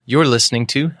You're listening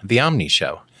to The Omni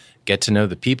Show. Get to know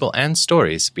the people and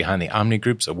stories behind the Omni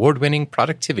Group's award-winning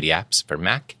productivity apps for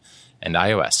Mac and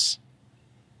iOS.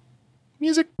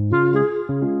 Music.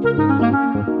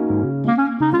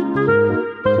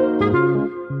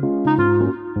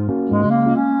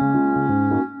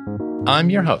 I'm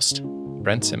your host,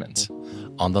 Brent Simmons.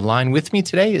 On the line with me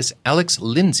today is Alex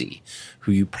Lindsay,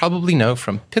 who you probably know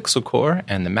from Pixel Core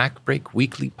and the Mac Break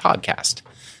Weekly podcast.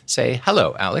 Say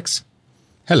hello, Alex.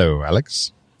 Hello,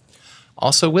 Alex.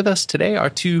 Also with us today are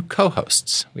two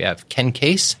co-hosts. We have Ken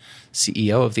Case,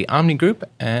 CEO of the Omni Group,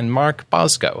 and Mark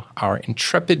Bosco, our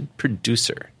intrepid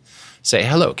producer. Say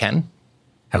hello, Ken.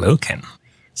 Hello, Ken.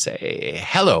 Say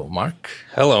hello, Mark.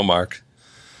 Hello, Mark.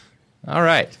 All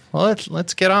right. Well,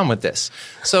 let's get on with this.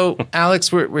 So,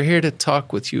 Alex, we're here to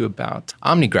talk with you about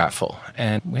OmniGraffle,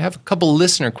 and we have a couple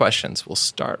listener questions we'll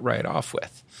start right off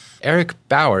with. Eric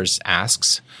Bowers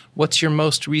asks, what's your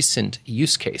most recent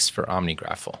use case for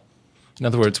OmniGraffle? In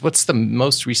other words, what's the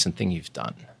most recent thing you've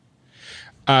done?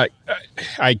 I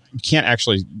can't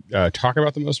actually talk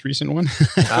about the most recent one,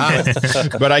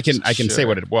 but I can Sure. say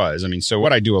what it was. I mean, so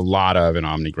what I do a lot of in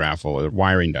OmniGraffle are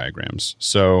wiring diagrams.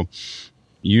 So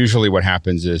usually what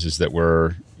happens is that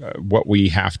we're what we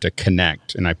have to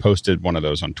connect, and I posted one of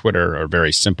those on Twitter, a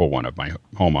very simple one of my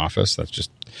home office. That's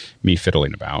just me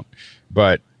fiddling about.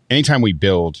 But anytime we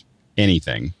build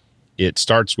anything, it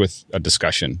starts with a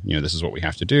discussion. You know, this is what we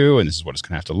have to do, and this is what it's going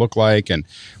to have to look like. And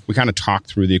we kind of talk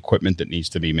through the equipment that needs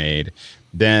to be made.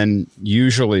 Then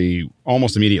usually,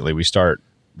 almost immediately, we start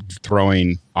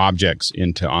throwing objects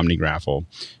into OmniGraffle.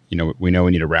 You know, we know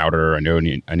we need a router. I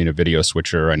need a video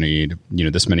switcher. I need,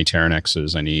 this many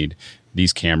Teranexes. I need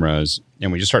these cameras.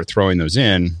 And we just start throwing those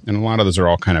in. And a lot of those are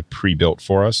all kind of pre-built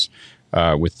for us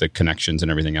with the connections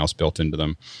and everything else built into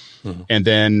them. Mm-hmm. And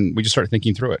then we just start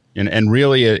thinking through it. And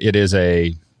really, it is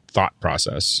a thought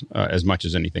process as much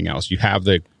as anything else. You have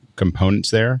the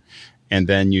components there, and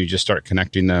then you just start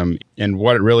connecting them. And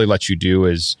what it really lets you do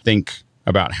is think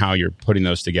about how you're putting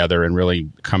those together and really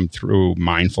come through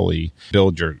mindfully,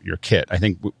 build your kit. I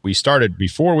think we started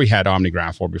before we had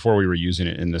OmniGraffle, before we were using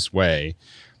it in this way.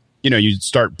 You'd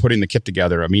start putting the kit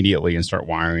together immediately and start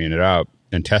wiring it up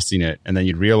and testing it. And then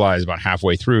you'd realize about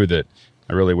halfway through that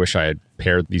I really wish I had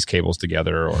paired these cables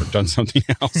together or done something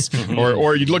else.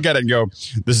 or you'd look at it and go,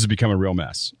 this has become a real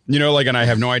mess. And I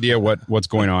have no idea what's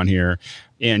going on here.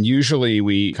 And usually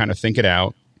we kind of think it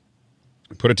out,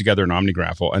 put it together in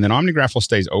OmniGraffle, and then OmniGraffle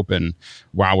stays open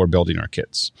while we're building our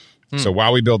kits. So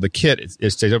while we build the kit, it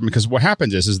stays open, because what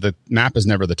happens is the map is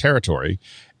never the territory.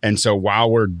 And so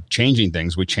while we're changing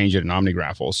things, we change it in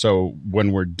OmniGraffle. So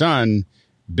when we're done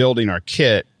building our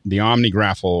kit, the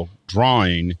OmniGraffle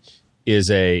drawing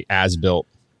is a as-built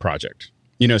project.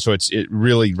 So it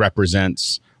really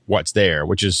represents what's there,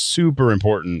 which is super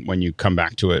important when you come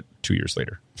back to it 2 years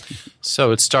later.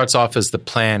 So it starts off as the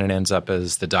plan and ends up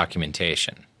as the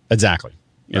documentation. Exactly.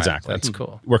 Right, Exactly. that's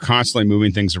cool. We're constantly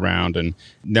moving things around, and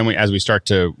then as we start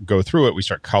to go through it, we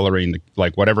start coloring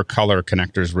whatever color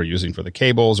connectors we're using for the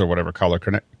cables, or whatever color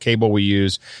cable we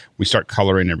use. We start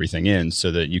coloring everything in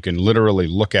so that you can literally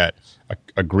look at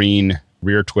a green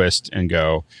rear twist and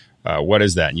go, what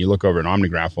is that? And you look over at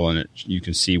OmniGraffle, and you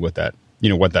can see what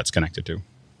that's connected to.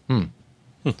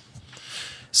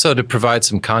 So to provide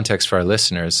some context for our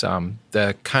listeners,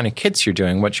 the kind of kits you're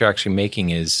doing, what you're actually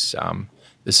making is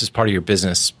this is part of your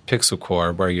business, Pixel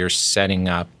Core, where you're setting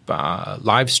up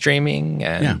live streaming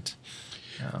and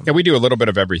yeah, we do a little bit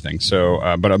of everything.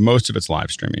 So, but most of it's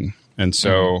live streaming, and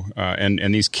so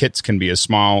and these kits can be as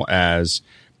small as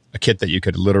a kit that you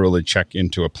could literally check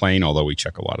into a plane. Although we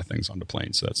check a lot of things onto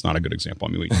planes, so that's not a good example.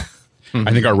 I mean,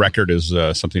 I think our record is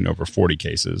something over 40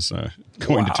 cases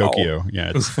going to Tokyo.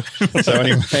 Yeah. So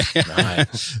anyway,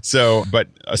 nice. But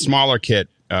a smaller kit,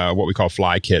 what we call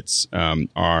fly kits,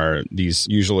 are these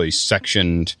usually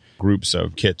sectioned groups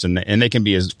of kits, and they can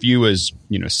be as few as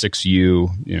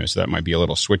 6U. So that might be a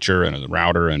little switcher and a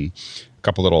router and a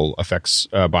couple little effects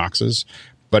boxes.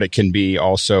 But it can be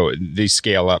also, they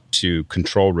scale up to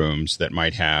control rooms that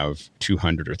might have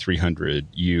 200 or 300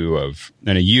 U of,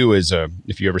 and a U is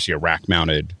if you ever see a rack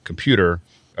mounted computer,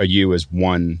 a U is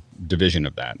one division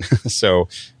of that. So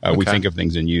we think of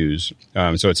things in U's.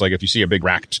 So it's like if you see a big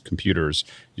racked computers,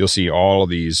 you'll see all of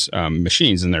these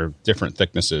machines, and they're different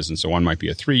thicknesses. And so one might be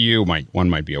a 3U, one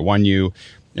might be a 1U.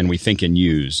 And we think in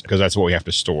U's because that's what we have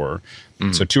to store.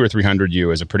 So 200 or 300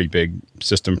 U is a pretty big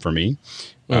system for me.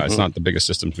 It's not the biggest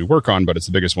systems we work on, but it's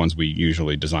the biggest ones we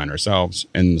usually design ourselves.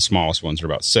 And the smallest ones are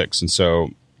about 6. And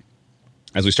so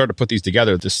as we start to put these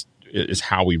together, this is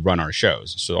how we run our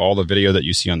shows. So all the video that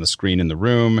you see on the screen in the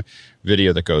room,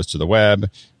 video that goes to the web,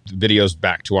 videos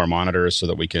back to our monitors so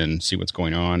that we can see what's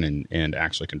going on and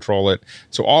actually control it.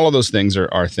 So all of those things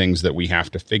are things that we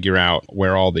have to figure out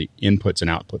where all the inputs and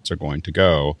outputs are going to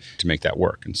go to make that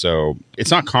work. And so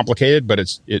it's not complicated, but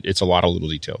it's a lot of little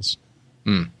details.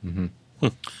 Mm-hmm.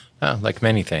 Well, like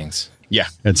many things. Yeah,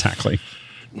 exactly.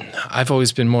 I've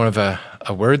always been more of a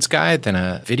words guy than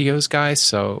a videos guy,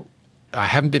 so I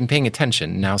haven't been paying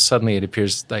attention. Now suddenly it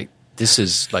appears like this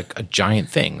is like a giant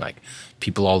thing. Like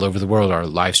people all over the world are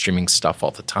live streaming stuff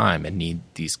all the time and need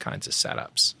these kinds of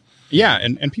setups. Yeah,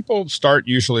 and people start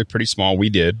usually pretty small. We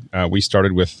did. We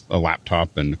started with a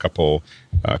laptop and a couple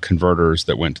converters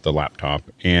that went to the laptop.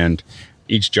 And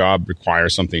each job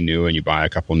requires something new, and you buy a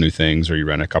couple new things or you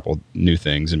rent a couple new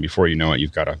things. And before you know it,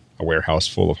 you've got a warehouse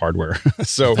full of hardware.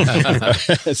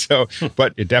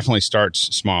 But it definitely starts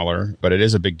smaller, but it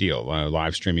is a big deal.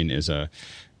 Live streaming is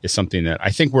something that I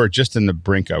think we're just in the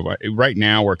brink of. Right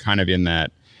now, we're kind of in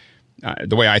that.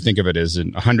 The way I think of it is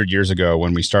 100 years ago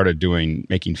when we started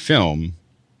making film,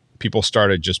 people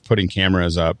started just putting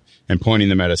cameras up and pointing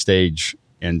them at a stage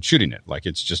and shooting it. Like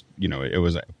it's just, it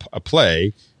was a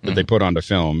play that they put onto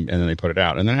film and then they put it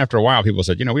out. And then after a while, people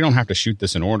said, we don't have to shoot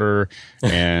this in order.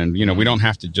 And, we don't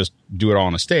have to just do it all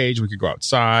on a stage. We could go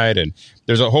outside. And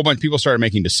there's a whole bunch of people started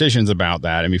making decisions about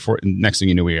that. And next thing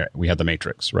you knew, we had The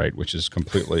Matrix, right? Which is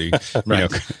completely,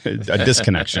 a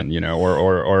disconnection,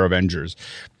 or Avengers.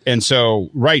 And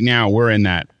so right now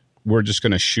we're just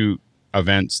going to shoot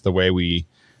events the way we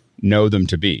know them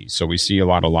to be. So we see a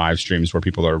lot of live streams where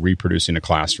people are reproducing a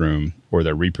classroom or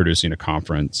they're reproducing a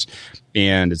conference,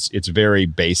 and it's very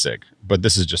basic, but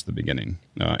this is just the beginning.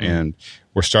 And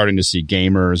we're starting to see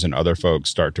gamers and other folks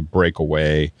start to break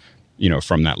away,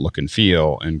 from that look and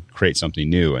feel and create something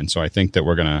new. And so I think that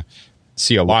we're going to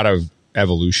see a lot of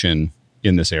evolution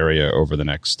in this area over the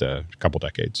next couple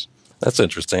decades. That's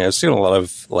interesting. I've seen a lot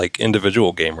of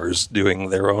individual gamers doing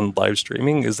their own live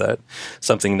streaming. Is that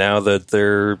something now that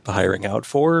they're hiring out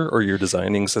for, or you're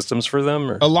designing systems for them?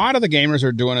 Or? A lot of the gamers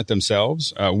are doing it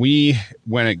themselves.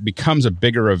 When it becomes a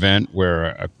bigger event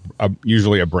where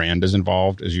usually a brand is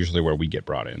involved, is usually where we get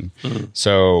brought in. Mm-hmm.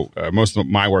 So most of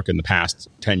my work in the past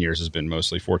 10 years has been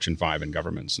mostly Fortune 5 and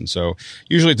governments. And so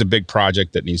usually it's a big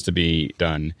project that needs to be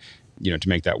done, to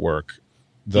make that work.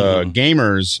 The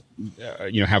gamers,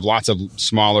 have lots of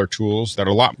smaller tools that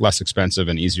are a lot less expensive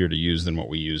and easier to use than what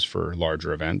we use for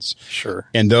larger events. Sure.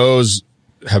 And those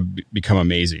have become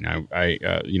amazing.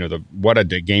 What a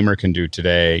gamer can do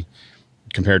today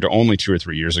compared to only 2 or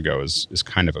 3 years ago is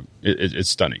kind of it's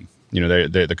stunning.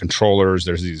 The controllers,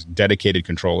 there's these dedicated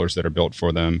controllers that are built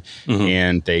for them,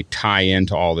 and they tie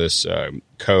into all this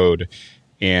code.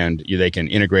 And they can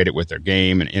integrate it with their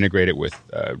game and integrate it with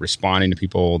responding to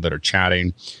people that are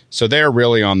chatting. So they're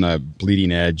really on the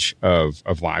bleeding edge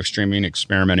of live streaming,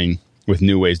 experimenting with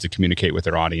new ways to communicate with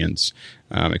their audience,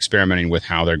 experimenting with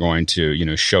how they're going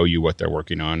to, show you what they're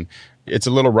working on. It's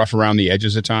a little rough around the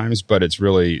edges at times, but it's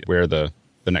really where the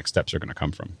next steps are going to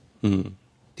come from. Mm.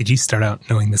 Did you start out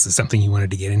knowing this is something you wanted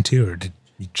to get into, or did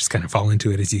you just kind of fall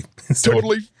into it as you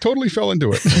started? Totally fell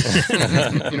into it.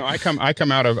 I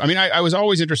come out of, I was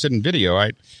always interested in video.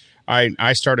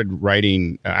 I started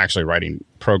writing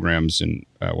programs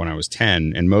when I was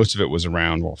 10, and most of it was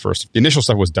around, first, the initial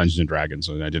stuff was Dungeons and Dragons,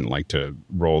 and I didn't like to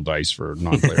roll dice for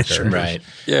non-player characters. Right.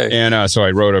 Yeah. And so I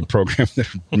wrote a program that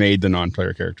made the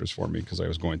non-player characters for me because I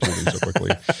was going through them so quickly.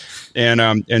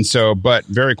 But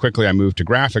very quickly I moved to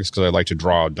graphics because I like to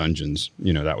draw dungeons.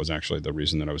 That was actually the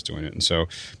reason that I was doing it. And so,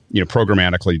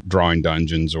 programmatically drawing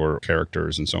dungeons or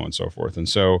characters and so on and so forth. And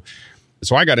so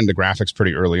I got into graphics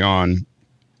pretty early on,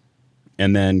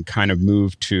 and then kind of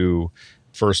moved to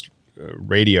first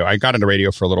radio. I got into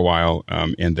radio for a little while,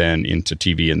 and then into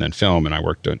TV and then film. And I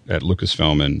worked at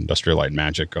Lucasfilm and Industrial Light and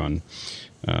Magic on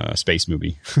a space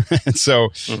movie. And so,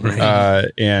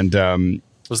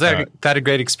 was that a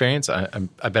great experience?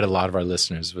 I bet a lot of our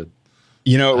listeners would.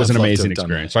 It was an amazing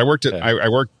experience. So I worked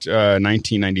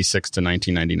 1996 to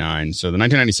 1999. So the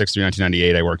 1996 through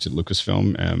 1998, I worked at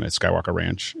Lucasfilm at Skywalker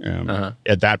Ranch.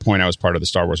 At that point, I was part of the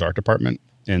Star Wars art department.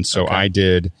 And so I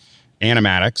did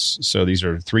animatics. So these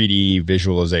are 3D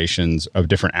visualizations of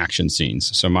different action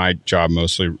scenes. So my job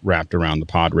mostly wrapped around the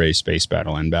pod race, space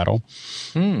battle, end battle.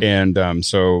 And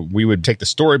so we would take the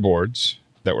storyboards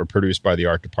that were produced by the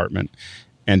art department,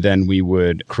 and then we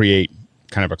would create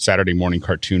kind of a Saturday morning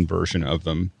cartoon version of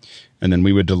them. And then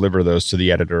we would deliver those to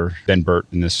the editor, Ben Burt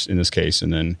in this case.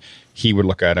 And then he would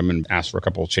look at them and ask for a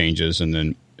couple of changes. And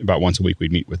then about once a week,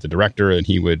 we'd meet with the director, and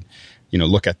he would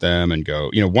look at them and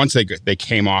go, once they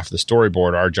came off the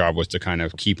storyboard, our job was to kind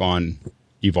of keep on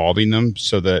evolving them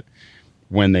so that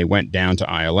when they went down to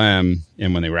ILM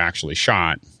and when they were actually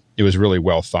shot, it was really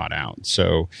well thought out.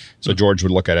 So George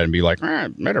would look at it and be like,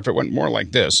 better if it went more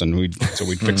like this. And we'd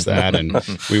fix that, and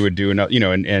we would do another,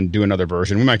 and do another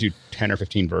version. We might do 10 or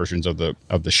 15 versions of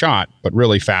the shot, but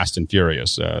really fast and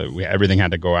furious. Everything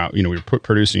had to go out. We were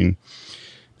producing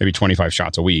maybe 25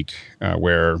 shots a week,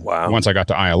 where once I got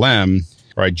to ILM,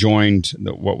 or I joined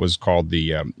what was called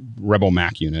the Rebel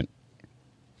Mac unit.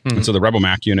 And so the Rebel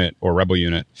Mac unit, or Rebel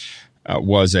unit,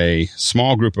 was a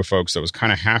small group of folks that was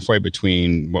kind of halfway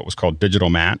between what was called digital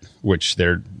matte, which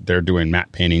they're doing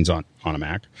matte paintings on a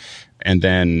Mac, and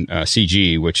then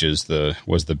CG, which was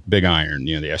the big iron,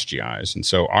 the SGIs. And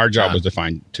so our job was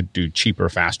to do cheaper,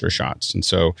 faster shots. And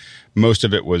so most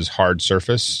of it was hard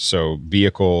surface, so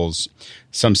vehicles,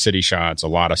 some city shots, a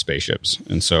lot of spaceships.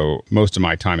 And so most of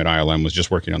my time at ILM was just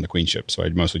working on the Queen ship. So I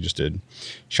mostly just did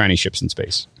shiny ships in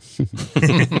space.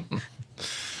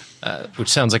 Which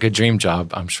sounds like a dream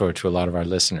job, I'm sure, to a lot of our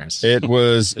listeners. It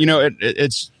was,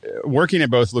 it's working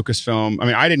at both Lucasfilm. I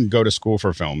mean, I didn't go to school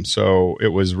for film, so it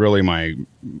was really my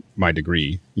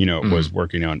degree, was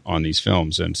working on these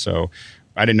films. And so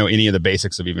I didn't know any of the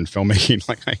basics of even filmmaking.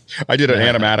 Like I did an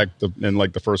animatic in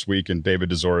like the first week, and David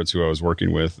Dezoritz, who I was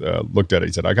working with, looked at it.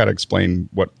 He said, "I got to explain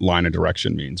what line of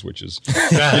direction means," which is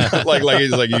like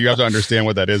he's like, you have to understand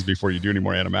what that is before you do any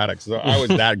more animatics. So I was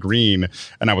that green,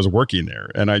 and I was working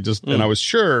there, and I was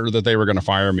sure that they were going to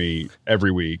fire me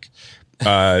every week.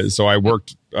 So I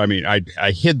worked. I mean,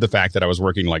 I hid the fact that I was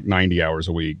working like 90 hours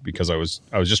a week because I was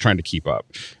just trying to keep up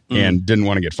and didn't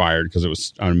want to get fired because it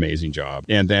was an amazing job.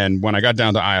 And then when I got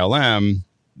down to ILM,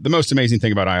 the most amazing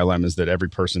thing about ILM is that every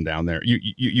person down there,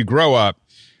 you grow up.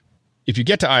 If you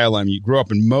get to ILM, you grow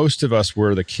up, and most of us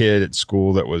were the kid at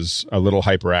school that was a little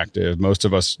hyperactive. Most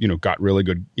of us, got really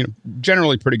good,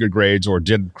 generally pretty good grades or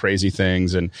did crazy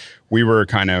things, and we were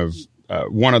kind of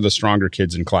one of the stronger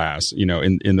kids in class, in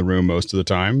the room most of the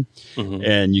time. Mm-hmm.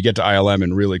 And you get to ILM,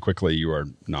 and really quickly you are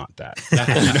not that.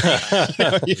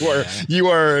 You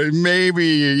are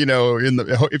maybe,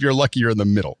 if you're lucky, you're in the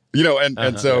middle,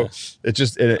 and so it's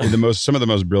just some of the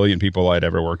most brilliant people I'd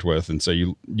ever worked with. And so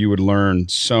you would learn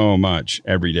so much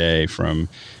every day from,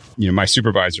 my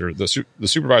supervisor, the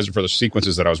supervisor for the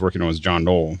sequences that I was working on was John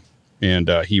Knoll. And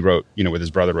he wrote, with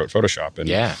his brother wrote Photoshop.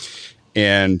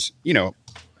 And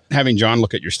having John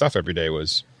look at your stuff every day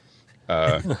was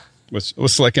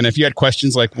slick. And if you had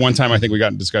questions, like one time I think we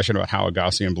got in discussion about how a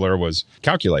Gaussian blur was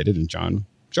calculated, and John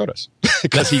showed us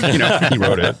because he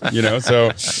wrote it,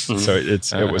 so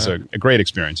it was a great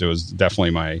experience. It was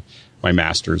definitely my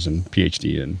master's and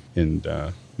PhD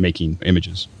in making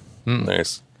images.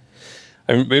 Nice.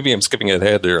 Maybe I'm skipping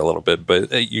ahead there a little bit,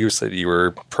 but you said you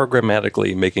were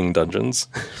programmatically making dungeons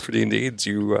for D&D. Do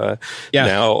you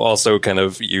now also kind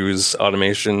of use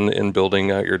automation in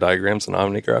building out your diagrams in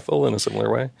OmniGraffle in a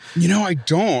similar way? I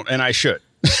don't, and I should.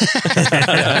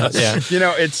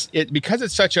 It's because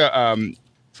it's such a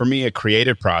for me a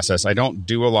creative process. I don't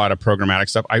do a lot of programmatic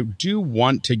stuff. I do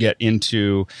want to get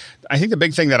into. I think the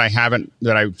big thing that I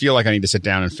feel like I need to sit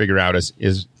down and figure out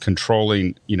is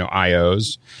controlling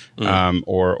IOs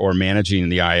or managing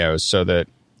the IOs so that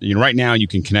right now you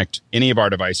can connect any of our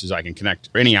devices. I can connect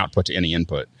any output to any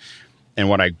input, and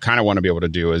what I kind of want to be able to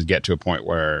do is get to a point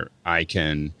where I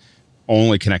can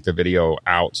only connect the video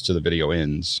outs to the video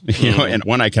ins. And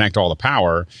when I connect all the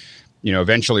power,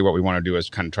 eventually what we want to do is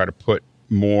kind of try to put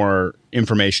more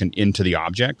information into the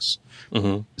objects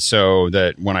so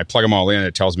that when I plug them all in,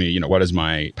 it tells me, what is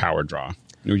my power draw,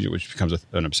 which becomes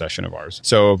an obsession of ours.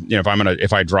 So,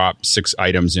 if I drop 6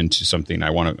 items into something, I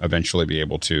want to eventually be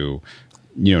able to,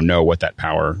 know what that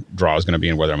power draw is going to be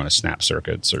and whether I'm going to snap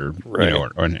circuits or,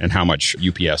 and how much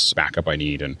UPS backup I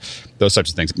need and those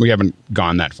types of things. We haven't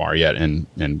gone that far yet. And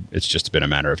it's just been a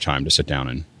matter of time to sit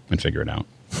down and figure it out.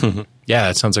 Yeah,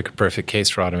 that sounds like a perfect case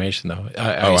for automation, though.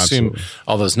 I assume absolutely.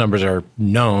 All those numbers are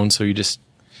known, so you just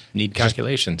need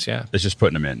calculations. It's just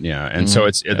putting them in. Yeah, and so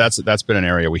that's been an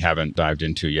area we haven't dived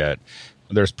into yet.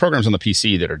 There's programs on the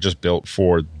PC that are just built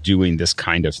for doing this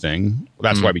kind of thing.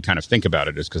 That's why we kind of think about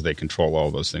it, is because they control all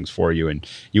those things for you, and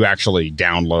you actually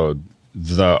download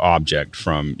the object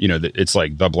from, it's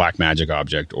like the Black Magic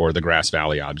object or the Grass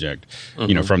Valley object,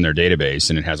 from their database,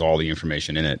 and it has all the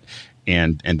information in it.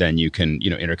 And then you can,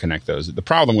 interconnect those. The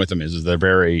problem with them is they're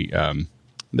very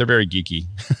geeky.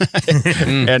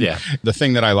 And the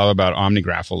thing that I love about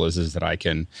OmniGraffle is that I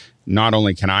can, not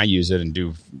only can I use it and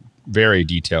do very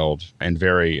detailed and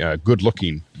very good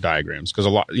looking diagrams, because a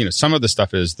lot, some of the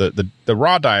stuff is the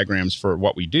raw diagrams for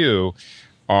what we do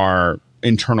are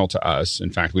internal to us.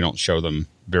 In fact, we don't show them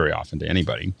very often to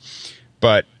anybody.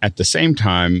 But at the same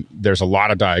time, there's a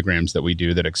lot of diagrams that we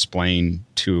do that explain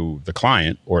to the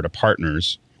client or to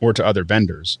partners or to other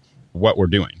vendors what we're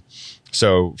doing.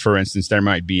 So, for instance, there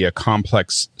might be a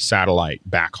complex satellite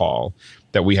backhaul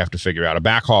that we have to figure out. A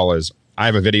backhaul is, I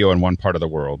have a video in one part of the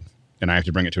world, and I have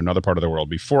to bring it to another part of the world.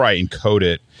 Before I encode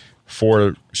it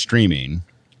for streaming,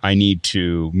 I need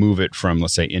to move it from,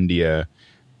 let's say, India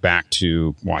back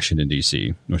to Washington,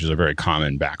 D.C., which is a very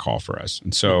common backhaul for us.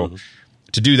 And so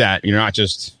to do that, you're not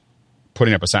just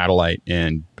putting up a satellite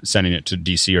and sending it to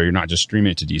DC, or you're not just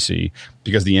streaming it to DC,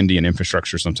 because the Indian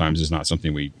infrastructure sometimes is not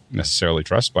something we necessarily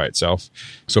trust by itself.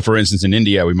 So for instance, in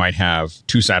India, we might have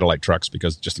 2 satellite trucks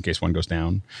because just in case one goes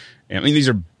down. And I mean,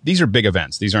 these are big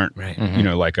events. These aren't,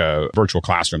 like a virtual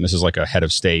classroom. This is like a head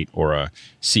of state or a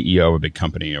CEO of a big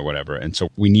company or whatever. And so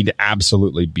we need to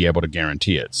absolutely be able to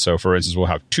guarantee it. So for instance, we'll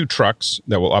have 2 trucks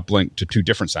that will uplink to 2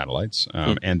 different satellites.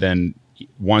 And then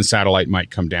one satellite might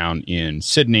come down in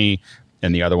Sydney,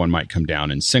 and the other one might come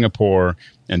down in Singapore,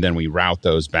 and then we route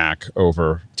those back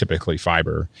over, typically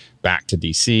fiber, back to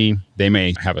DC. They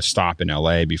may have a stop in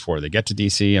LA before they get to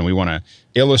DC, and we want to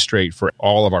illustrate for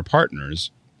all of our partners,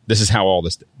 this is how all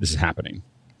this is happening.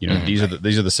 These are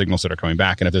the signals that are coming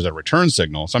back, and if there's a return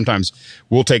signal, sometimes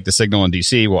we'll take the signal in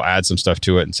DC, we'll add some stuff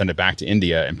to it, and send it back to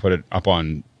India and put it up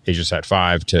on AsiaSat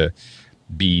 5 to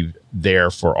be there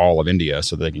for all of India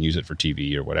so that they can use it for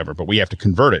TV or whatever. But we have to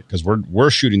convert it because we're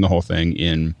shooting the whole thing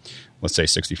in, let's say,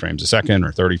 60 frames a second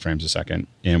or 30 frames a second,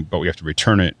 but we have to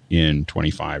return it in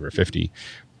 25 or 50.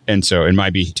 And so it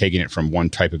might be taking it from one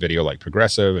type of video like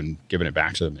progressive and giving it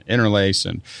back to them in interlace.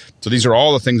 And so these are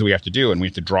all the things that we have to do, and we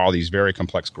have to draw these very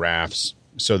complex graphs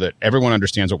so that everyone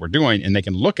understands what we're doing and they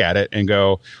can look at it and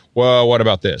go, well, what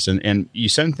about this? And you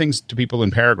send things to people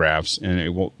in paragraphs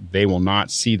and they will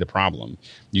not see the problem.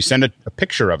 You send a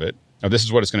picture of it, of this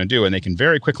is what it's going to do, and they can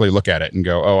very quickly look at it and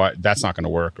go, oh, that's not going to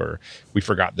work, or we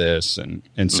forgot this. And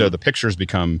so the pictures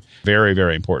become very,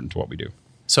 very important to what we do.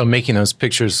 So making those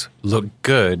pictures look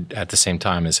good at the same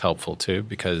time is helpful too,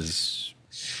 because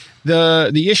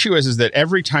the issue is that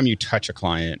every time you touch a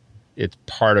client, it's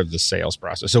part of the sales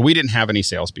process. So we didn't have any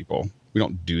salespeople. We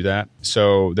don't do that.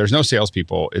 So there's no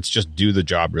salespeople. It's just do the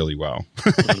job really well.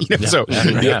 So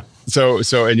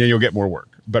and then you'll get more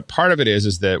work. But part of it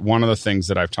is that one of the things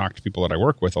that I've talked to people that I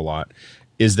work with a lot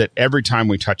is that every time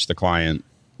we touch the client,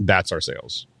 that's our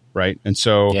sales, right? And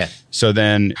so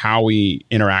then how we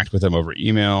interact with them over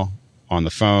email, on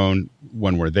the phone,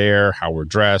 when we're there, how we're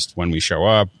dressed, when we show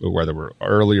up, whether we're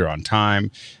early or on time,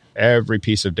 every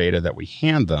piece of data that we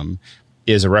hand them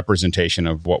is a representation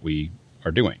of what we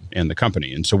are doing in the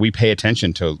company. And so we pay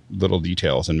attention to little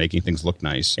details and making things look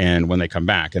nice. And when they come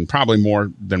back, and probably more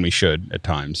than we should at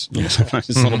times, sometimes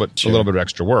it's a little bit of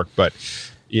extra work, but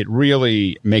it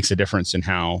really makes a difference in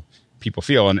how people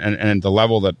feel. And the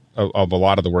level that of a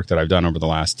lot of the work that I've done over the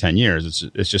last 10 years,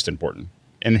 it's just important,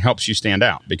 and it helps you stand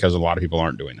out because a lot of people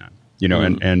aren't doing that,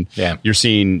 and you're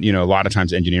seeing, a lot of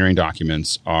times engineering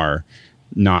documents are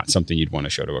not something you'd want to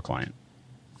show to a client,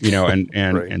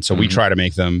 and so we try to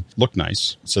make them look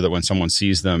nice so that when someone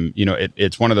sees them,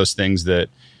 it's one of those things that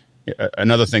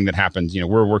another thing that happens,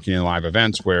 we're working in live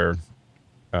events where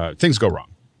things go wrong,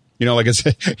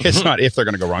 it's not if they're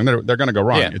going to go wrong, they're going to go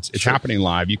wrong. Yeah, it's happening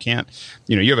live. You can't,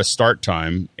 you have a start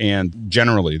time, and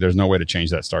generally there's no way to change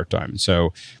that start time.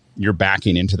 So you're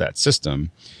backing into that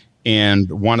system. And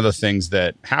one of the things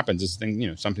that happens is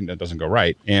something that doesn't go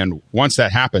right. And once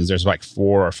that happens, there's like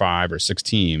 4 or 5 or 6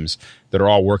 teams that are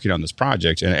all working on this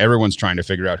project, and everyone's trying to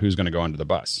figure out who's going to go under the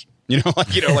bus.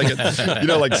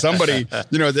 Like somebody,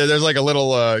 there's like a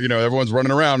little, everyone's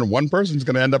running around, and one person's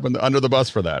going to end up under the bus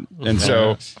for that. And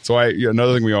so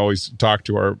another thing we always talk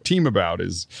to our team about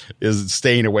is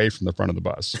staying away from the front of the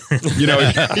bus.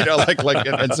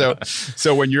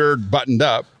 So when you're buttoned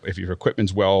up, if your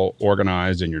equipment's well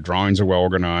organized and your drawings are well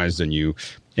organized, and you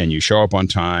show up on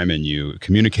time and you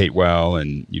communicate well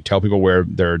and you tell people where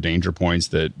there are danger points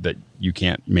that you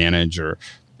can't manage or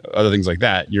other things like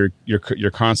that,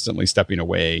 you're constantly stepping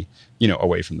away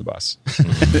from the bus.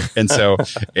 And so,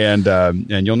 and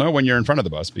you'll know when you're in front of the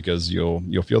bus because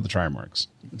you'll feel the tire marks.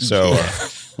 So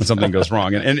when something goes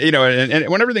wrong and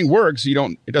when everything works,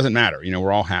 it doesn't matter.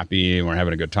 We're all happy and we're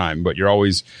having a good time, but you're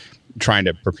always trying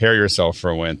to prepare yourself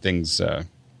for when things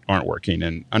aren't working.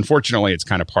 And unfortunately, it's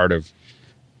kind of part of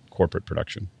corporate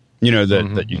production,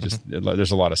 that you just,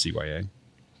 there's a lot of CYA.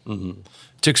 Mm-hmm.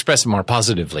 To express it more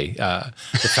positively, the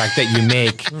fact that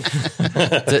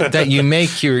you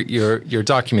make your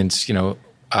documents,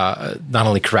 not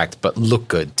only correct but look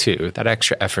good too. That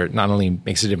extra effort not only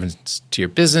makes a difference to your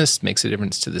business, makes a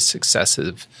difference to the success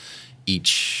of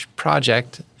each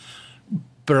project,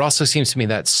 But it also seems to me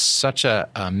that's such a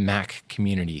Mac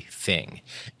community thing.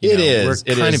 It is.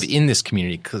 We're kind of in this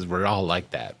community because we're all like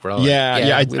that. We're all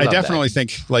I definitely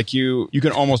think like you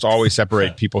can almost always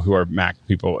separate people who are Mac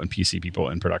people and PC people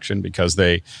in production because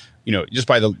they, just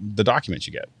by the documents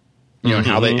you get,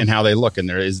 and how they look. And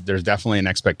there's definitely an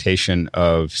expectation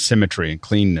of symmetry and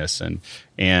cleanness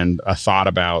and a thought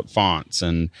about fonts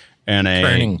and a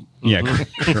kerning. Yeah,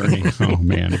 kerning. Oh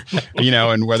man,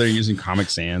 and whether you're using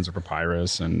Comic Sans or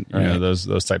Papyrus and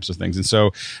those types of things. And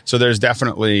so there's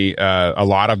definitely a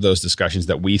lot of those discussions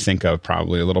that we think of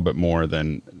probably a little bit more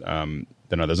than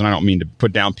others. And I don't mean to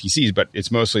put down PCs, but it's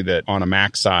mostly that on a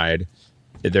Mac side,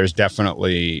 there's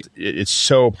definitely it's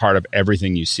so part of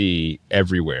everything you see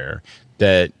everywhere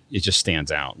that it just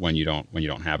stands out when you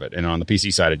don't have it. And on the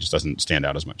PC side, it just doesn't stand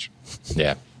out as much.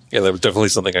 Yeah, that was definitely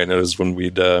something I noticed when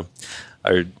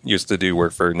I used to do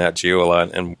work for Nat Geo a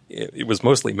lot, and it was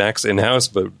mostly Macs in-house,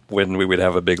 but when we would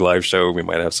have a big live show, we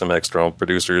might have some external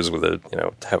producers with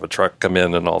have a truck come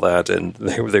in and all that, and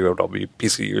they would all be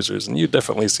PC users, and you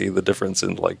definitely see the difference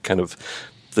in like kind of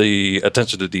the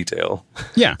attention to detail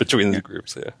between the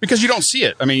groups. Yeah. Because you don't see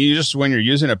it. I mean, when you're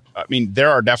using there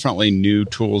are definitely new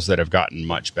tools that have gotten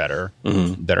much better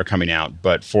that are coming out,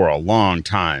 but for a long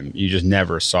time, you just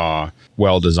never saw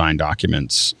well-designed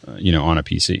documents, on a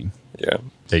PC. Yeah.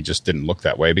 They just didn't look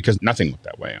that way because nothing looked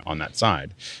that way on that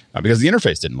side because the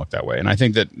interface didn't look that way. And I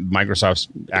think that Microsoft's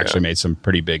actually made some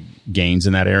pretty big gains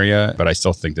in that area, but I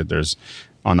still think that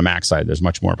on the Mac side, there's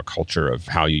much more of a culture of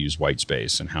how you use white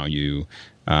space and how you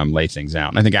lay things out.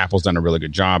 And I think Apple's done a really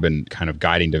good job in kind of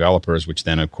guiding developers, which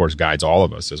then, of course, guides all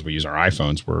of us as we use our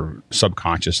iPhones. We're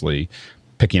subconsciously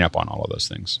picking up on all of those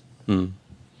things.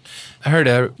 I heard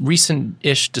a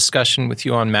recent-ish discussion with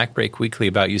you on MacBreak Weekly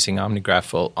about using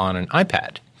OmniGraffle on an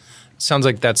iPad. Sounds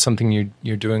like that's something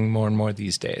you're doing more and more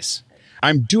these days.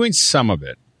 I'm doing some of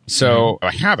it. So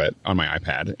I have it on my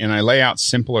iPad, and I lay out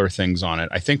simpler things on it.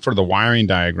 I think for the wiring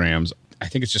diagrams, I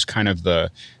think it's just kind of the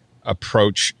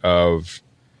approach of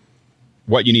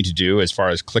what you need to do as far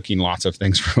as clicking lots of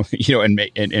things,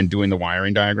 and doing the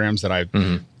wiring diagrams that I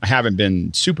haven't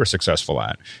been super successful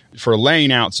at. For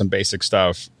laying out some basic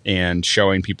stuff and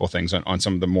showing people things on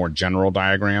some of the more general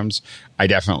diagrams, I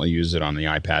definitely use it on the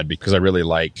iPad because I really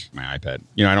like my iPad.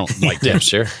 I don't like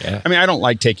Yeah. I mean, I don't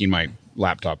like taking my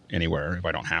laptop anywhere if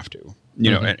I don't have to.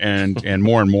 And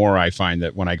more I find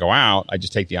that when I go out, I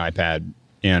just take the iPad.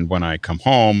 And when I come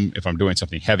home, if I'm doing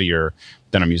something heavier,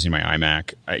 then I'm using my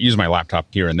iMac. I use my laptop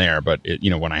here and there, but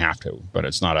when I have to. But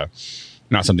it's not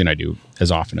something I do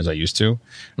as often as I used to.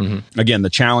 Again, the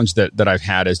challenge that I've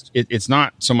had is it's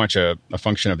not so much a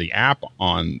function of the app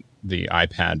on the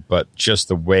iPad, but just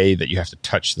the way that you have to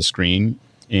touch the screen.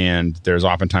 And there's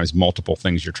oftentimes multiple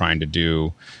things you're trying to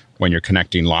do when you're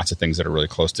connecting lots of things that are really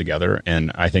close together.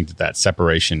 And I think that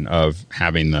separation of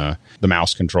having the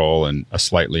mouse control and a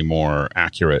slightly more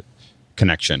accurate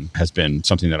connection has been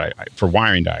something that I for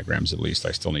wiring diagrams, at least,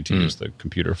 I still need to use the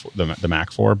computer, the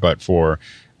Mac for. But for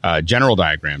general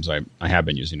diagrams, I have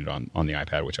been using it on the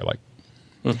iPad, which I like.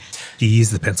 Do you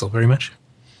use the pencil very much?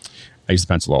 I use the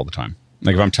pencil all the time.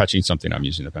 Like if I'm touching something, I'm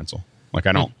using the pencil. Like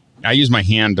I use my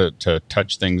hand to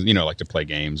touch things, like to play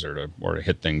games or to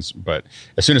hit things. But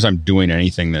as soon as I'm doing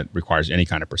anything that requires any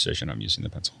kind of precision, I'm using the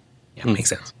pencil. Yeah, makes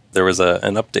sense. There was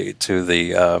an update to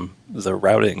the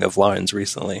routing of lines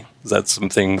recently. Is that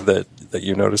something that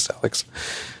you noticed, Alex?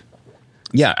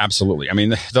 Yeah, absolutely. I mean,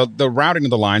 the routing of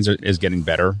the lines is getting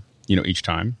better, each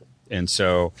time. And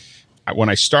so when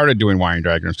I started doing wiring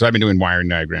diagrams, because I've been doing wiring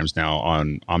diagrams now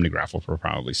on OmniGraffle for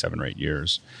probably 7 or 8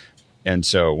 years. And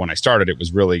so when I started, it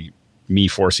was really me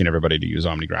forcing everybody to use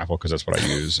OmniGraffle because that's what I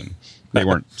use. And they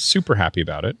weren't super happy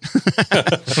about it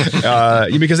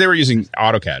because they were using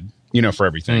AutoCAD, for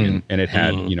everything. And it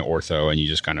had, ortho, and you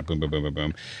just kind of boom, boom, boom, boom,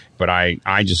 boom. But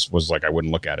I just was like, I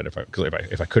wouldn't look at it if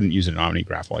I couldn't use it in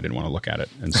OmniGraffle, I didn't want to look at it.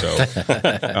 And so,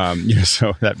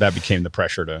 so that became the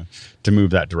pressure to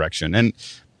move that direction. And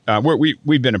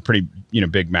we've been a pretty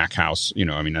big Mac house.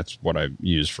 That's what I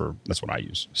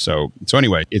use. So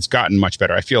anyway, it's gotten much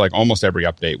better. I feel like almost every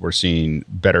update we're seeing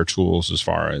better tools as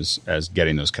far as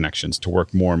getting those connections to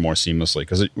work more and more seamlessly.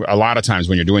 Because a lot of times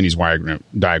when you're doing these wiring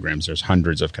diagrams, there's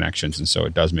hundreds of connections, and so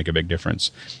it does make a big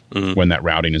difference when that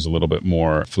routing is a little bit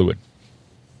more fluid.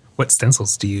 What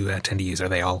stencils do you tend to use? Are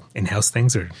they all in-house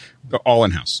things or? They're all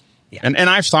in-house. Yeah. And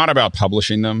I've thought about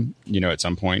publishing them, at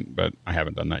some point, but I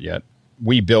haven't done that yet.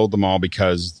 We build them all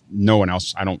because no one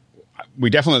else, we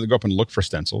definitely go up and look for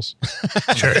stencils.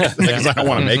 Sure. Because I don't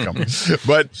want to make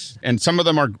them. And some of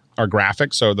them are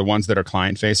graphic. So the ones that are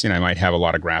client facing, I might have a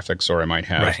lot of graphics, or I might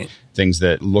have things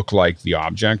that look like the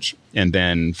object. And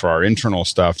then for our internal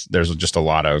stuff, there's just a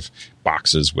lot of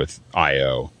boxes with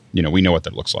IO. We know what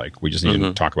that looks like. We just need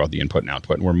to talk about the input and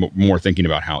output. And we're more thinking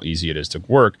about how easy it is to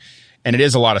work. And it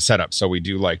is a lot of setup. So we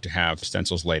do like to have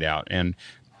stencils laid out. And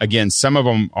again, some of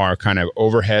them are kind of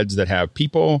overheads that have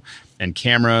people and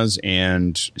cameras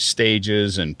and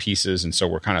stages and pieces. And so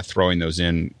we're kind of throwing those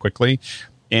in quickly.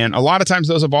 And a lot of times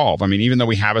those evolve. I mean, even though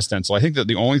we have a stencil, I think that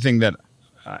the only thing that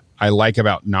I like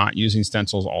about not using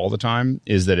stencils all the time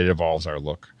is that it evolves our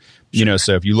look.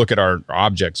 So if you look at our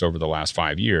objects over the last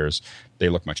 5 years, they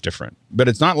look much different. But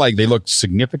it's not like they look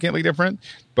significantly different.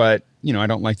 But I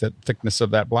don't like the thickness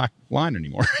of that black line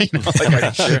anymore.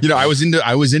 I was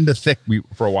into thick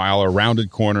for a while, or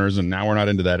rounded corners, and now we're not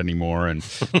into that anymore. And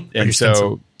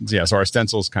so our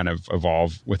stencils kind of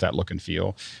evolve with that look and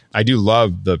feel. I do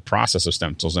love the process of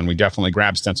stencils, and we definitely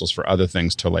grab stencils for other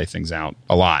things to lay things out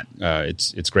a lot.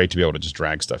 It's great to be able to just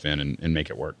drag stuff in and make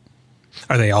it work.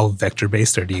 Are they all vector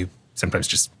based, or do you sometimes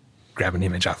just grab an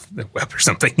image off the web or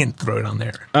something and throw it on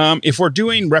there? If we're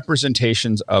doing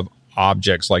representations of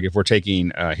objects, like if we're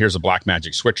taking, here's a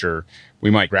Blackmagic switcher, we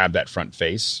might grab that front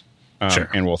face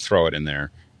and we'll throw it in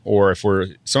there. Or if we're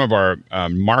some of our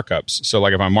markups, so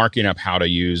like if I'm marking up how to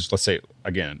use, let's say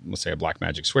a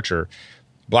Blackmagic switcher,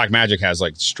 Blackmagic has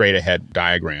like straight ahead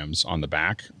diagrams on the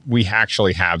back. We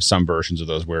actually have some versions of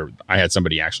those where I had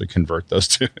somebody actually convert those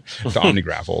to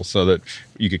OmniGraffle so that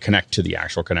you could connect to the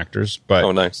actual connectors.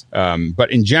 But, nice.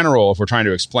 But in general, if we're trying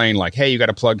to explain like, hey, you got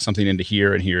to plug something into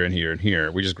here and here and here and here,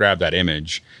 we just grab that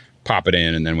image, pop it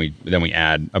in, and then we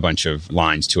add a bunch of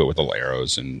lines to it with little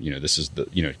arrows. And, this is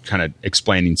the, kind of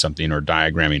explaining something or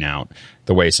diagramming out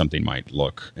the way something might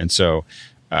look. And so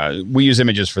we use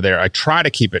images for there. I try to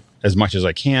keep it as much as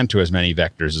I can to as many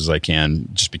vectors as I can,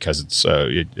 just because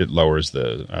it lowers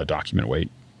the document weight.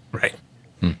 Right.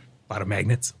 A lot of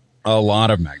magnets. A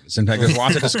lot of magnets. In fact, there's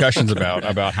lots of discussions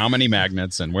about how many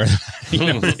magnets and where,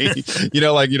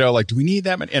 like, do we need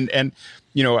that many? And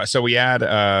so we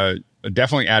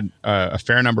definitely add a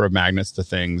fair number of magnets to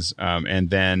things, and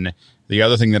then. The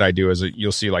other thing that I do is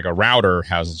you'll see like a router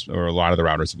or a lot of the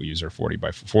routers that we use are 40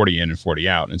 by 40 in and 40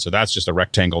 out. And so that's just a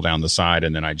rectangle down the side.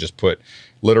 And then I just put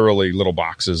literally little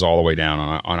boxes all the way down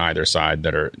on either side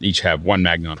that each have one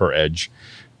magnet per edge.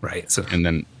 Right. So, and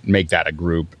then make that a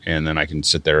group. And then I can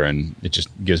sit there and it just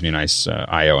gives me a nice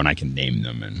IO, and I can name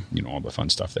them and, all the fun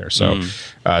stuff there. So,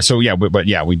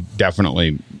 we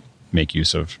definitely make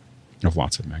use of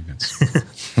lots of magnets.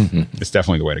 It's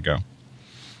definitely the way to go.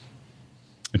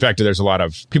 In fact, there's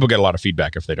people get a lot of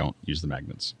feedback if they don't use the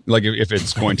magnets. Like if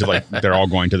it's going to they're all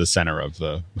going to the center of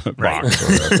the box,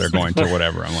 or if they're going to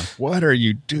whatever. I'm like, what are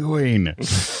you doing?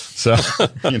 So,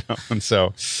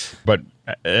 but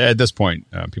at this point,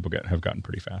 people have gotten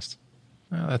pretty fast.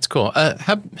 Oh, that's cool.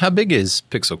 How big is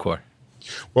Pixel Core?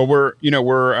 Well, we're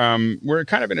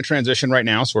kind of in a transition right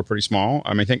now, so we're pretty small.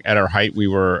 I think at our height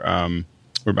we're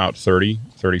about 30,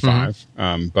 35,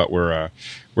 but we're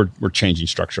changing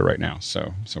structure right now,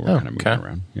 so we're kind of moving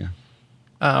around.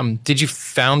 Yeah. Did you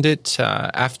found it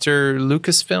after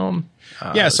Lucasfilm?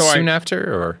 Soon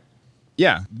after, or?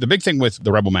 Yeah, the big thing with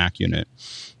the Rebel Mac unit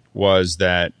was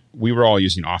that we were all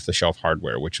using off-the-shelf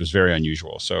hardware, which was very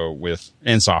unusual.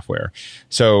 And software.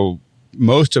 So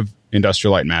most of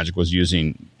Industrial Light and Magic was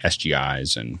using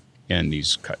SGIs and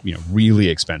these really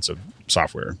expensive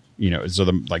software. So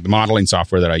the modeling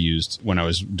software that I used when I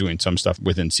was doing some stuff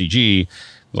within CG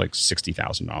was like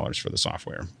 $60,000 for the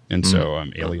software. And so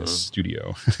Alias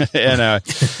Studio. And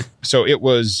so it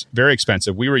was very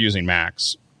expensive. We were using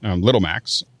Macs, little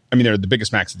Macs. I mean, they're the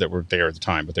biggest Macs that were there at the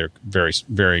time, but they're very,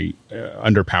 very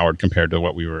underpowered compared to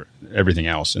what everything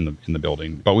else in the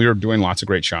building. But we were doing lots of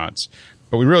great shots.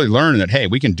 But we really learned that, hey,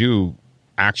 we can do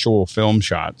actual film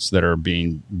shots that are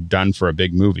being done for a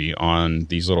big movie on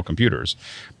these little computers.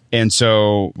 And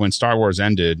so when Star Wars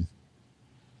ended,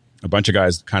 a bunch of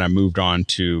guys kind of moved on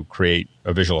to create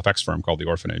a visual effects firm called The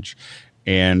Orphanage.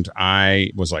 And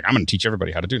I was like, I'm going to teach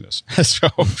everybody how to do this.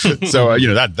 so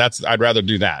I'd rather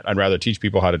do that. I'd rather teach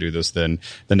people how to do this than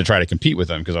to try to compete with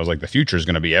them, because I was like, the future is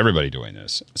going to be everybody doing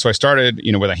this. So I started,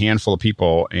 with a handful of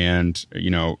people, and,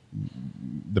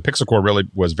 the Pixel Core really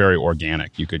was very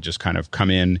organic. You could just kind of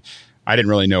come in. I didn't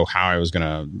really know how I was going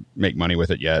to make money with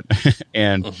it yet.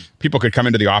 And people could come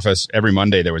into the office every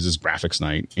Monday. There was this graphics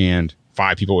night, and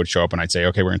 5 people would show up and I'd say,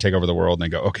 okay, we're going to take over the world. And they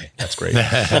go, okay, that's great.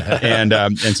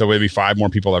 and so it'd be 5 more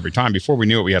people every time. Before we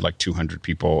knew it, we had like 200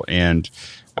 people. And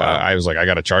I was like, I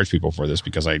got to charge people for this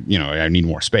because I need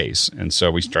more space. And so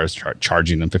we started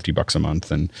charging them $50 a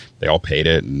month, and they all paid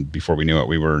it. And before we knew it,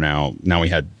 we were now we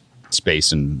had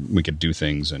space and we could do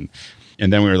things. And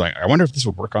then we were like, I wonder if this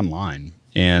would work online.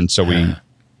 And so we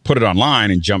put it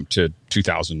online and jumped to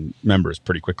 2,000 members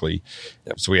pretty quickly.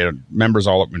 Yep. So we had members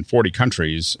all up in 40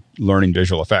 countries learning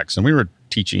visual effects. And we were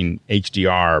teaching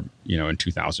HDR, in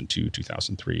 2002,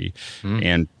 2003.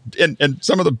 And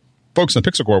some of the folks in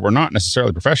the Pixel Corps were not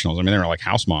necessarily professionals. I mean, they were like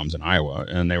house moms in Iowa,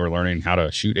 and they were learning how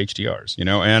to shoot HDRs,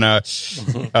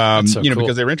 cool.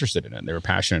 Because they were interested in it. They were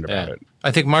passionate about it.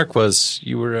 I think Mark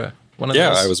you were one of those.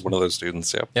 Yeah, I was one of those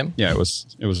students. Yeah. Yeah, it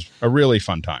was a really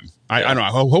fun time. I don't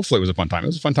know. Hopefully it was a fun time. It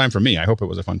was a fun time for me. I hope it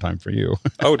was a fun time for you.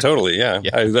 Oh, totally. Yeah.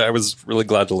 I was really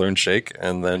glad to learn Shake,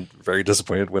 and then very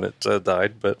disappointed when it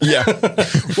died. But yeah.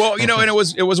 Well, and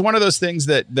it was one of those things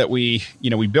that we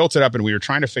built it up, and we were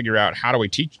trying to figure out how do we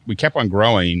teach. We kept on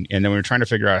growing, and then we were trying to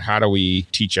figure out how do we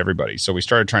teach everybody. So we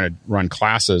started trying to run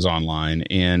classes online,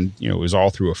 and it was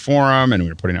all through a forum, and we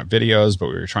were putting out videos, but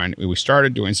we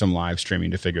started doing some live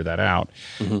streaming to figure that out.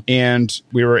 And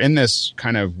we were in this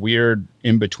kind of weird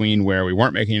in between where we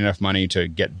weren't making enough money to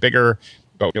get bigger,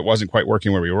 but it wasn't quite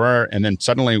working where we were. And then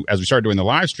suddenly, as we started doing the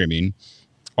live streaming,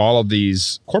 all of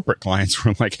these corporate clients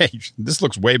were like, hey, this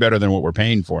looks way better than what we're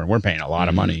paying for. And we're paying a lot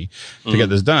of money to get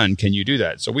this done. Can you do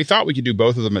that? So we thought we could do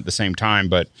both of them at the same time,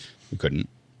 but we couldn't.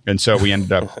 And so we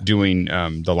ended up doing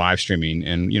the live streaming.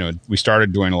 And, we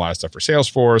started doing a lot of stuff for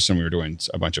Salesforce, and we were doing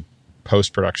a bunch of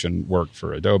post-production work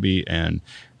for Adobe. And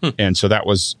so that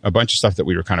was a bunch of stuff that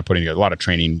we were kind of putting together, a lot of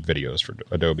training videos for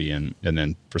Adobe. And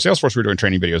then for Salesforce, we were doing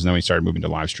training videos. And then we started moving to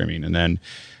live streaming. And then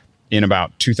in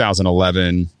about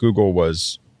 2011, Google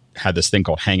had this thing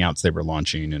called Hangouts they were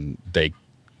launching. And they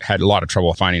had a lot of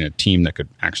trouble finding a team that could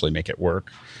actually make it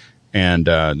work. And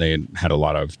they had a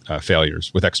lot of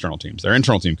failures with external teams. Their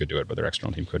internal team could do it, but their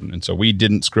external team couldn't. And so we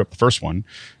didn't screw up the first one.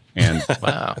 And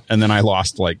wow. And then I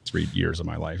lost like 3 years of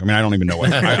my life. I mean, I don't even know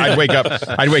what I'd wake up.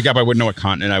 I wouldn't know what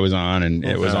continent I was on, and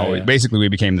it was always basically we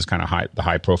became this kind of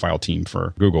high profile team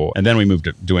for Google. And then we moved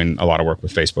to doing a lot of work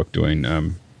with Facebook, doing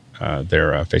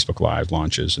their Facebook Live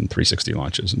launches and 360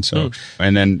 launches, and so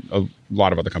and then a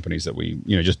lot of other companies that we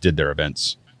just did their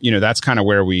events. That's kind of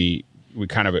where we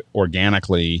kind of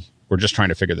organically. We're just trying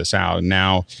to figure this out. And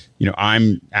now,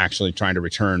 I'm actually trying to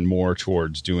return more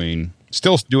towards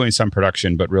still doing some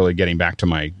production, but really getting back to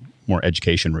my more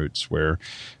education roots where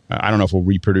I don't know if we'll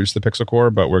reproduce the Pixel Corps,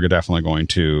 but we're definitely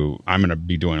I'm going to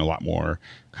be doing a lot more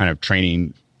kind of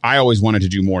training. I always wanted to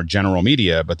do more general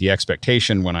media, but the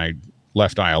expectation when I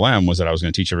left ILM was that I was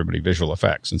going to teach everybody visual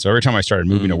effects. And so every time I started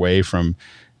moving away from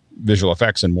visual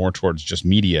effects and more towards just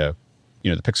media,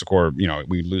 the Pixel Corps,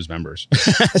 we lose members.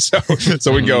 so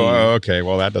we go, oh, okay,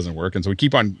 well, that doesn't work. And so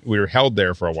we were held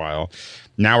there for a while.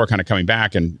 Now we're kind of coming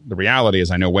back. And the reality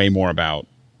is I know way more about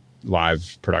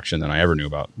live production than I ever knew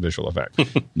about visual effects,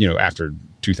 after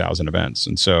 2,000 events.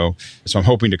 And so I'm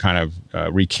hoping to kind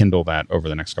of rekindle that over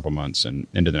the next couple months and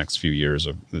into the next few years.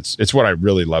 It's what I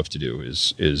really love to do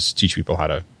is teach people how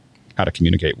to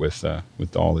communicate with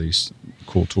all these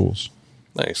cool tools.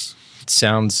 Nice. It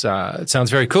sounds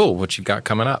very cool what you've got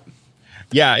coming up.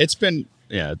 Yeah, it's a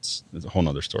whole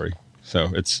nother story. So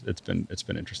it's been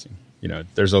interesting.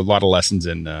 There's a lot of lessons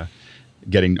in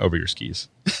getting over your skis.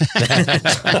 You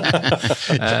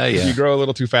grow a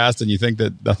little too fast and you think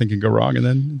that nothing can go wrong, and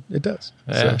then it does.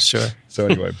 Yeah, sure. So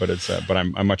anyway, but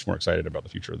I'm much more excited about the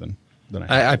future than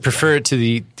I prefer it to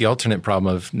the alternate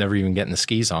problem of never even getting the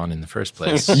skis on in the first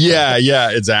place.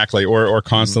 yeah, exactly. Or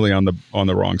constantly on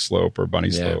the wrong slope or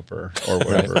bunny slope or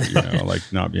whatever, like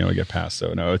not being able to get past.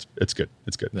 So no, it's good.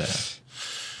 It's good.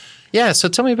 Yeah. So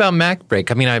tell me about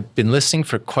MacBreak. I mean, I've been listening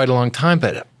for quite a long time,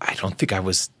 but I don't think I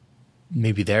was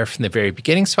maybe there from the very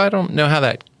beginning. So I don't know how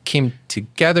that came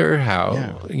together,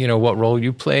 what role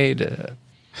you played.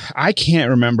 I can't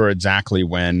remember exactly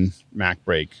when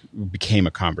MacBreak became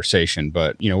a conversation,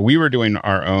 but we were doing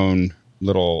our own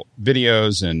little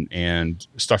videos and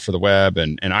stuff for the web,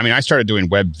 and I mean I started doing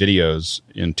web videos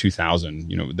in 2000.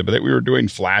 But we were doing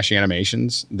Flash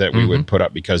animations that we would put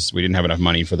up because we didn't have enough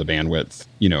money for the bandwidth,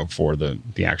 for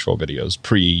the actual videos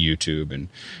pre-YouTube and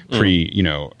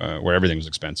where everything was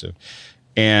expensive.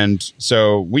 And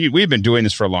so we've been doing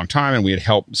this for a long time, and we had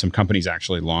helped some companies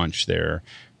actually launch their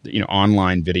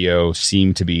online video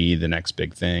seemed to be the next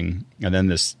big thing. And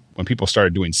then when people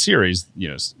started doing series,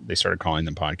 they started calling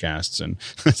them podcasts. And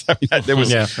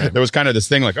there was kind of this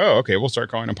thing like, oh, okay, we'll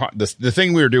start calling them the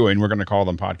thing we were doing, we're going to call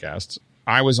them podcasts.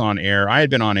 I was on air. I had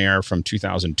been on air from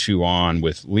 2002 on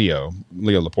with Leo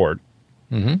Laporte.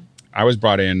 Mm-hmm. I was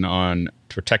brought in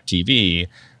for Tech TV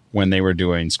when they were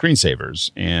doing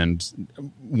screensavers. And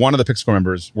one of the Pixel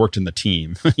members worked in the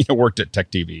team, worked at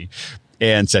Tech TV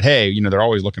and said, hey, they're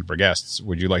always looking for guests.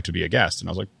 Would you like to be a guest? And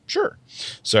I was like, sure.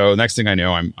 So next thing I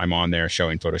know, I'm on there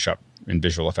showing Photoshop and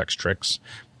visual effects tricks.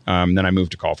 Then I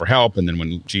moved to Call for Help. And then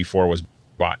when G4 was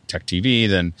bought Tech TV,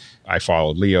 then I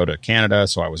followed Leo to Canada.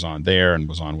 So I was on there and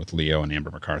was on with Leo and Amber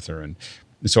MacArthur. And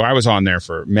so I was on there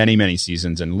for many, many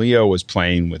seasons. And Leo was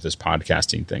playing with this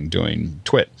podcasting thing, doing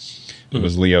Twit. It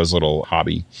was Leo's little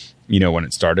hobby, when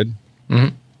it started.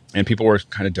 Mm-hmm. And people were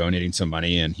kind of donating some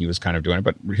money and he was kind of doing it.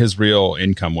 But his real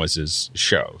income was his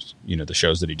shows, the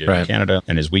shows that he did in Canada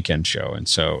and his weekend show. And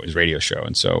so his radio show.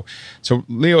 And so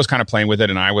Leo was kind of playing with it.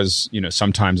 And I was,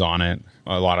 sometimes on it,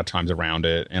 a lot of times around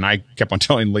it. And I kept on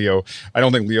telling Leo, I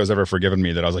don't think Leo's ever forgiven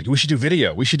me that I was like, we should do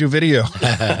video.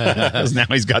 Because now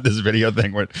he's got this video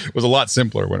thing where it was a lot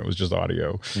simpler when it was just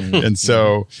audio. Mm-hmm. And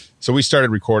so we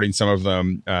started recording some of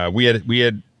them. We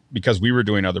had, because we were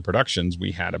doing other productions,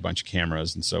 we had a bunch of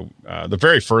cameras. And so the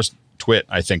very first Twit,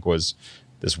 I think, was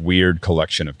this weird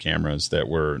collection of cameras that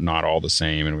were not all the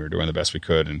same. And we were doing the best we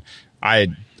could. And I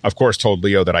had, of course, told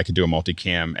Leo that I could do a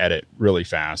multicam edit really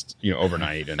fast,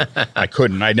 overnight. And I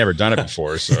couldn't. I'd never done it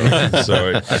before. So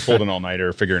I pulled an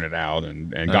all-nighter figuring it out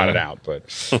and got it out.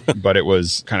 But it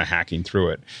was kind of hacking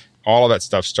through it. All of that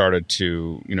stuff started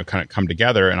to, kind of come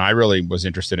together. And I really was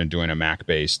interested in doing a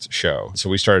Mac-based show. So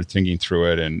we started thinking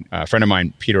through it. And a friend of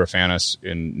mine, Peter Afanis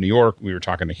in New York, we were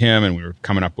talking to him and we were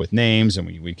coming up with names and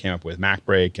we came up with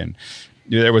MacBreak. And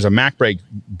there was a MacBreak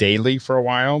daily for a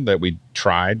while that we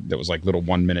tried. That was like little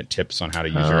 1-minute tips on how to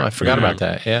use your. I forgot about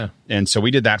that. Yeah. And so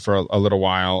we did that for a little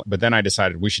while, but then I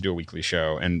decided we should do a weekly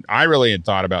show. And I really had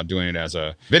thought about doing it as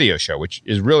a video show, which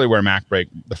is really where MacBreak,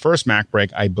 the first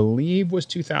MacBreak, I believe was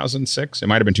 2006. It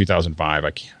might have been 2005.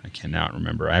 I cannot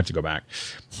remember. I have to go back.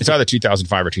 It's either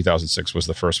 2005 or 2006 was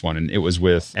the first one. And it was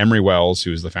with Emery Wells,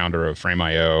 who's the founder of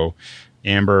Frame.io,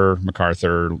 Amber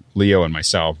MacArthur, Leo, and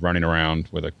myself running around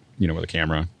with a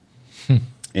camera.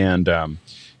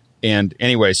 And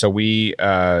anyway, so we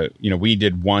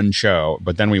did one show,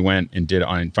 but then we went and did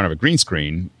in front of a green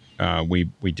screen.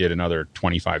 We did another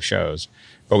 25 shows,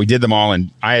 but we did them all. And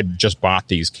I had just bought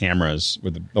these cameras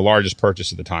with the largest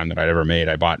purchase at the time that I'd ever made.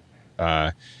 I bought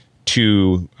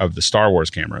 2 of the Star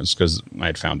Wars cameras because I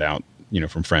had found out,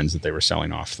 from friends that they were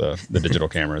selling off the digital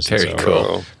cameras. Very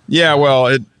cool. Yeah.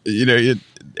 Well,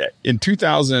 in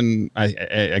 2000, I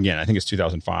think it's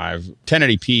 2005,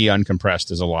 1080p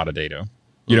uncompressed is a lot of data.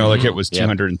 Like it was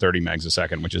 230 megs a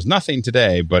second, which is nothing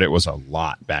today, but it was a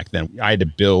lot back then. I had to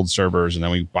build servers and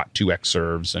then we bought 2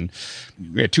 X-serves and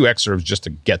we had 2 X-serves just to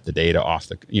get the data off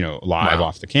the, live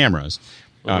off the cameras.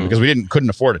 Because we couldn't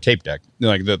afford a tape deck.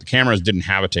 Like the cameras didn't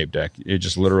have a tape deck. It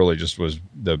just literally just was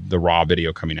the raw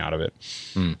video coming out of it.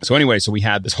 So anyway, so we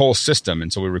had this whole system.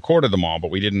 And so we recorded them all,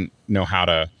 but we didn't know how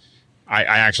to, I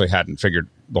actually hadn't figured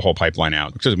the whole pipeline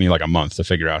out. It took me like a month to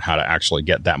figure out how to actually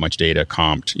get that much data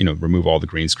comped, remove all the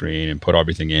green screen and put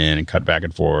everything in and cut back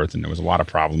and forth. And there was a lot of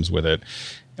problems with it,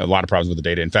 a lot of problems with the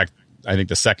data. In fact, I think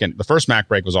the first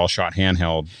MacBreak was all shot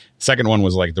handheld. The second one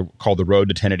was like called the Road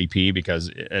to 1080p because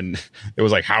it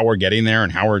was like how we're getting there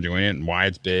and how we're doing it and why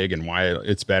it's big and why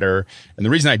it's better. And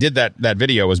the reason I did that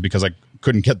video was because I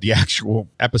couldn't get the actual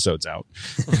episodes out.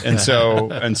 And so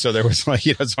there was like,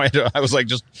 so I was like,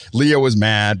 just Leo was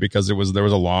mad because there was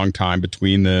a long time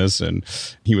between this. And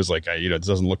he was like, it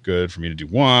doesn't look good for me to do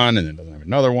one and it doesn't have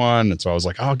another one. And so I was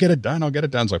like, I'll get it done.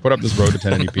 So I put up this Road to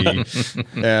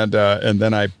 1080p and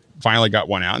then I finally got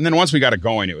one out. And then once we got it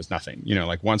going, it was nothing.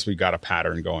 Like once we got a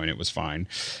pattern going, it was fine.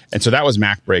 And so that was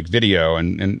MacBreak video.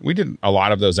 And we did a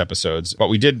lot of those episodes, but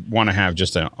we did want to have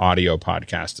just an audio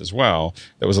podcast as well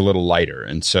that was a little lighter.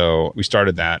 And so we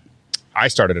started that. I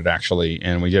started it actually,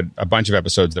 and we did a bunch of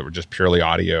episodes that were just purely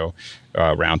audio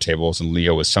roundtables. And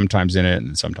Leo was sometimes in it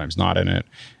and sometimes not in it.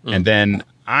 And then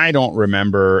I don't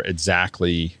remember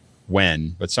exactly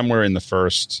when, but somewhere in the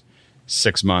first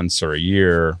 6 months or a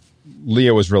year,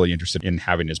 Leo was really interested in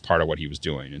having as part of what he was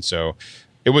doing. And so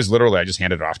it was literally, I just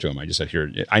handed it off to him. I just said,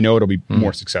 here, I know it'll be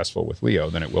more successful with Leo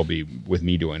than it will be with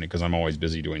me doing it because I'm always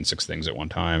busy doing 6 things at one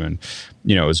time. And,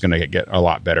 it was going to get a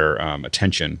lot better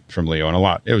attention from Leo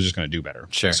and it was just going to do better.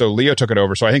 Sure. So Leo took it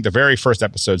over. So I think the very first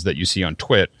episodes that you see on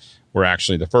Twit were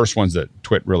actually the first ones that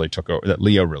Twit really took over, that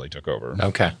Leo really took over.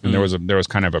 Okay. And there was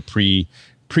kind of a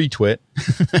pre-Twit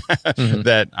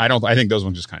that I think those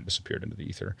ones just kind of disappeared into the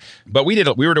ether. But we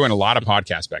were doing a lot of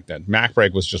podcasts back then.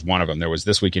 MacBreak was just one of them. There was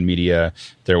This Week in Media.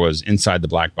 There was Inside the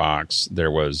Black Box.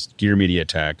 There was Gear Media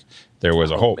Tech. There was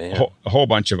a whole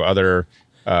bunch of other.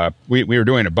 We were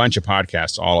doing a bunch of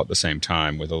podcasts all at the same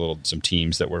time with some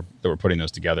teams that were putting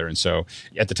those together. And so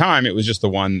at the time it was just the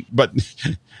one, but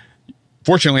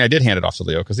fortunately I did hand it off to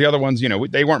Leo because the other ones,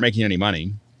 they weren't making any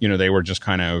money. They were just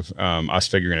kind of us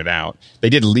figuring it out. They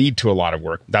did lead to a lot of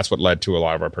work. That's what led to a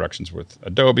lot of our productions with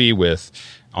Adobe, with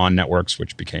On Networks,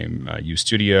 which became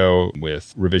UStudio,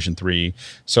 with Revision 3.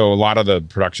 So a lot of the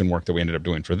production work that we ended up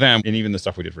doing for them, and even the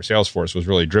stuff we did for Salesforce, was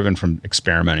really driven from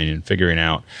experimenting and figuring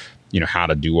out, how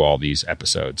to do all these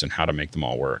episodes and how to make them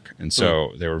all work. And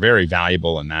so they were very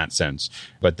valuable in that sense.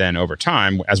 But then over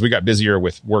time, as we got busier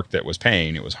with work that was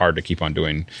paying, it was hard to keep on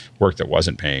doing work that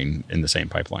wasn't paying in the same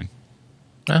pipeline.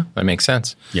 Oh, that makes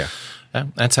sense. Yeah.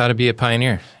 That's how to be a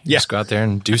pioneer. You just go out there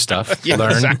and do stuff,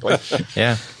 learn. Exactly.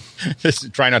 Yeah.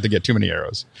 Just try not to get too many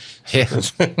arrows. Yeah.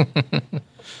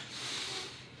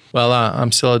 Well,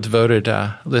 I'm still a devoted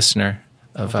listener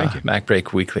of Mac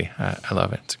Break Weekly. I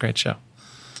love it. It's a great show.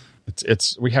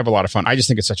 We have a lot of fun. I just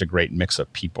think it's such a great mix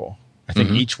of people. I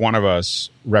think each one of us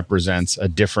represents a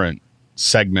different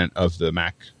segment of the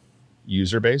Mac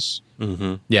user base.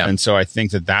 Mm-hmm. Yeah. And so I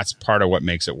think that's part of what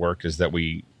makes it work is that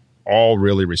we all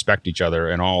really respect each other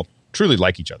and all truly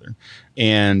like each other.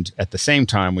 And at the same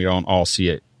time, we don't all see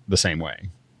it the same way.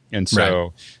 And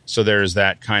so there's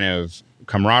that kind of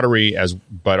camaraderie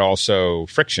but also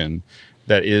friction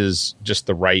that is just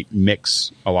the right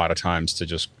mix a lot of times to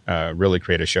just really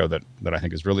create a show that I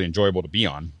think is really enjoyable to be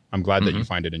on. I'm glad that you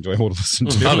find it enjoyable to listen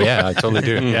to. Oh, yeah, I totally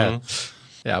do. Yeah.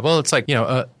 Yeah, well, it's like,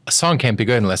 a song can't be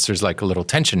good unless there's like a little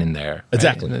tension in there. Right?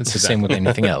 Exactly. And it's the same with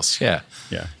anything else. Yeah.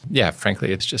 Yeah. Yeah,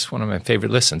 frankly, it's just one of my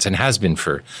favorite listens and has been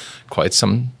for quite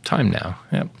some time now.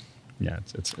 Yeah. Yeah,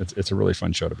 it's a really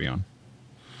fun show to be on.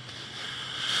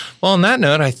 Well, on that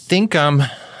note, I think I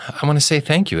want to say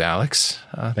thank you, Alex.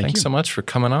 Thanks you so much for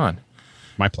coming on.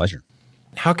 My pleasure.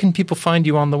 How can people find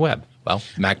you on the web? Well,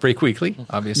 Mac Break Weekly,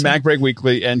 obviously. Mac Break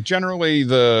Weekly, and generally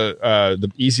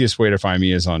the easiest way to find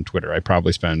me is on Twitter. I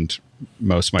probably spend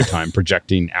most of my time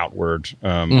projecting outward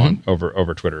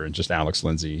over Twitter, and just Alex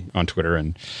Lindsay on Twitter.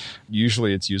 And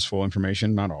usually it's useful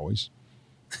information, not always.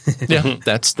 Yeah,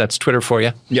 that's Twitter for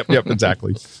you. Yep,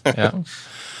 exactly. Yeah.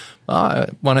 Well, I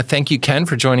want to thank you, Ken,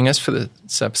 for joining us for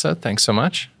this episode. Thanks so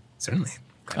much. Certainly.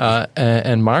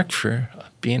 And Mark for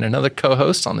being another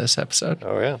co-host on this episode.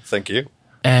 Oh, yeah. Thank you.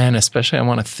 And especially I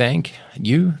want to thank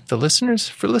you, the listeners,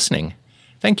 for listening.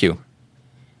 Thank you.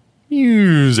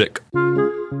 Music.